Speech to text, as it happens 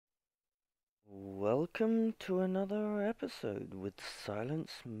Welcome to another episode with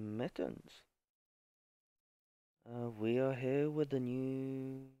Silence Mittens. We are here with a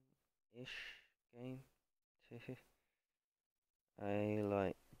new-ish game.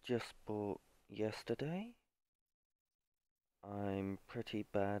 I just bought yesterday. I'm pretty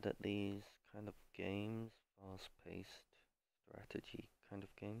bad at these kind of games, fast-paced strategy kind of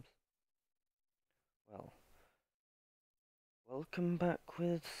games. Well, welcome back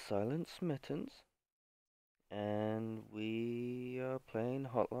with Silence Mittens. And we are playing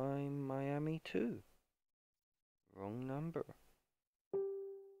Hotline Miami 2. Wrong number.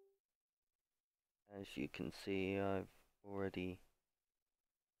 As you can see, I've already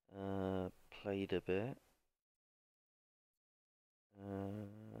played a bit.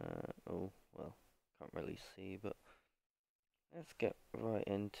 Oh, well, can't really see, but let's get right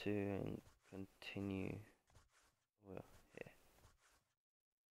into and continue. Well, here.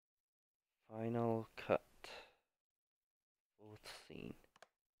 Final cut. Fourth scene.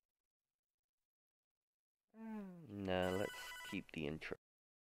 Nah, let's keep the intro.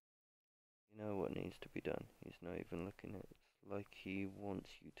 You know what needs to be done. He's not even looking at it. It's like he wants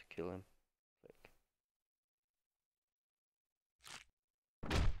you to kill him. Click.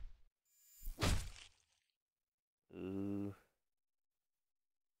 Ooh.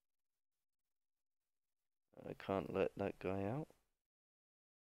 I can't let that guy out.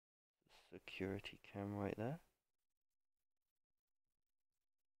 Security cam right there.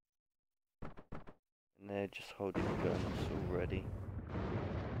 And they're just holding guns already.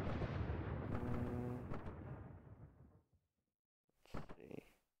 Let's see.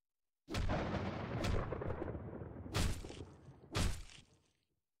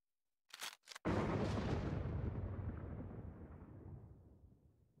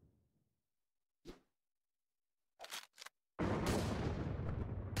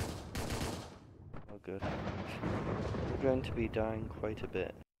 Oh good. We're going to be dying quite a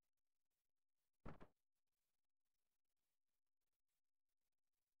bit.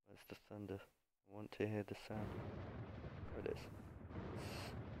 Where's the thunder? I want to hear the sound. There it is.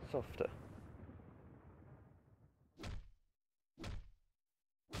 Softer.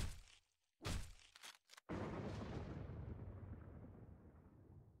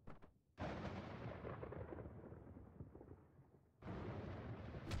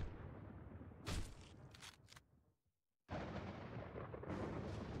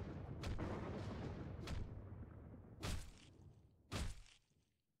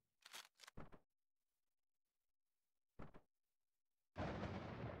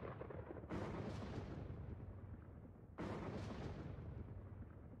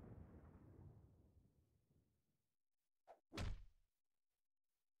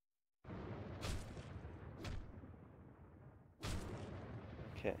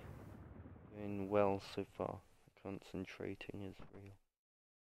 Okay. Doing well so far. Concentrating is real.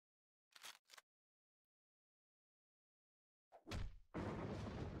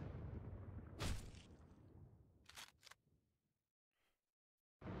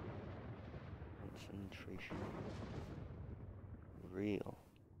 Concentration. Real.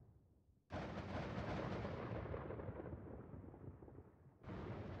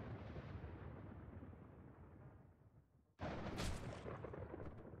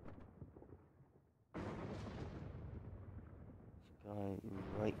 This guy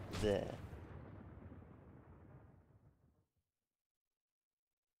right there.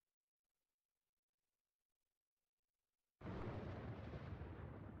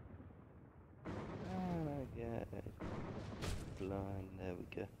 And I get it. Blind, there we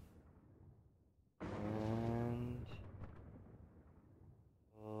go. And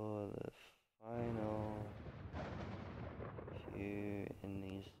for the final few in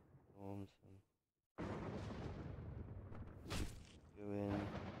these storms, go in,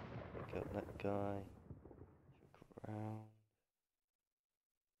 pick up that guy, check around.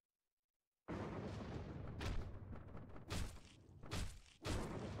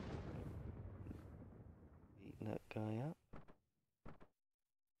 Beat that guy up.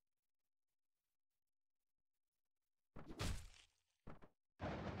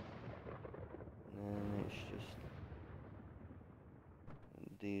 And then it's just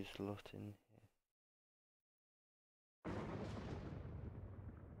these lot in here.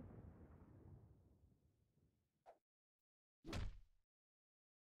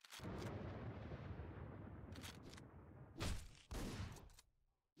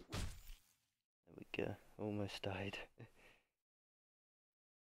 There we go, almost died.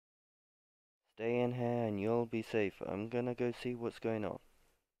 Stay in here and you'll be safe. I'm gonna go see what's going on.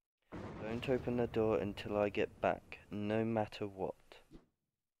 Don't open the door until I get back, no matter what.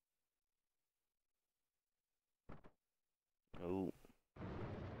 No.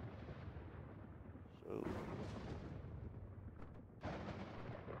 So.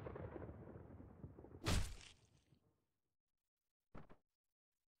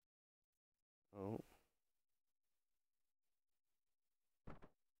 Oh.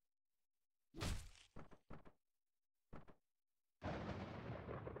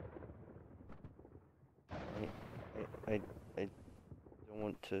 I, I, I don't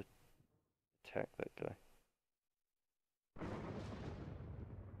want to attack that guy.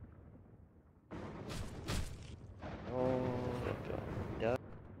 Oh god.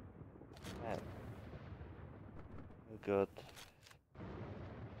 Oh god.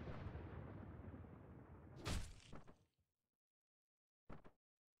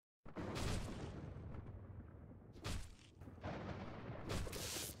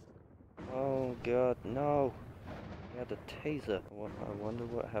 Oh god, no! He had a taser. I wonder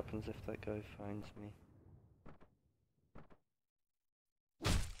what happens if that guy finds me.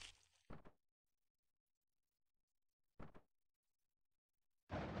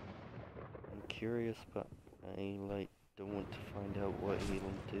 I'm curious, but I don't want to find out what he'll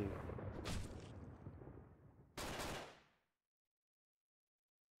do.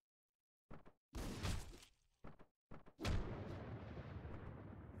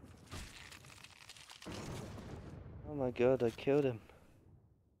 Oh my god, I killed him.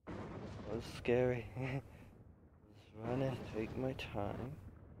 That was scary. Just run and take my time.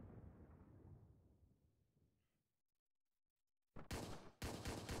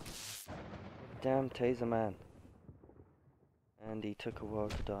 Damn taser man. And he took a while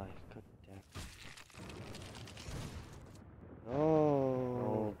to die. God damn. Oh,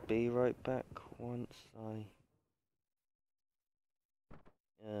 I'll be right back once I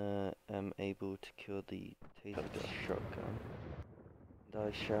am able to kill the taser shotgun. And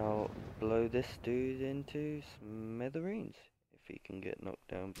I shall blow this dude into smithereens if he can get knocked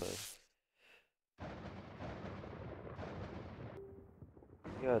down by...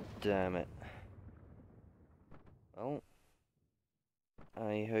 God damn it. Well,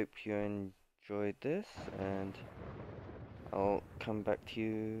 I hope you enjoyed this, and I'll come back to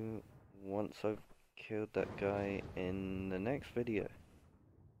you once I've killed that guy in the next video.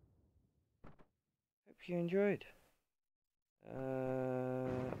 Hope you enjoyed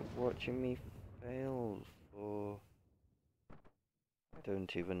watching me fail for... I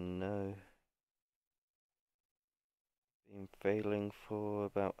don't even know. Been failing for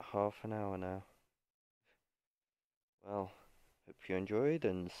about half an hour now. Well, hope you enjoyed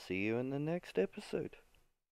and see you in the next episode.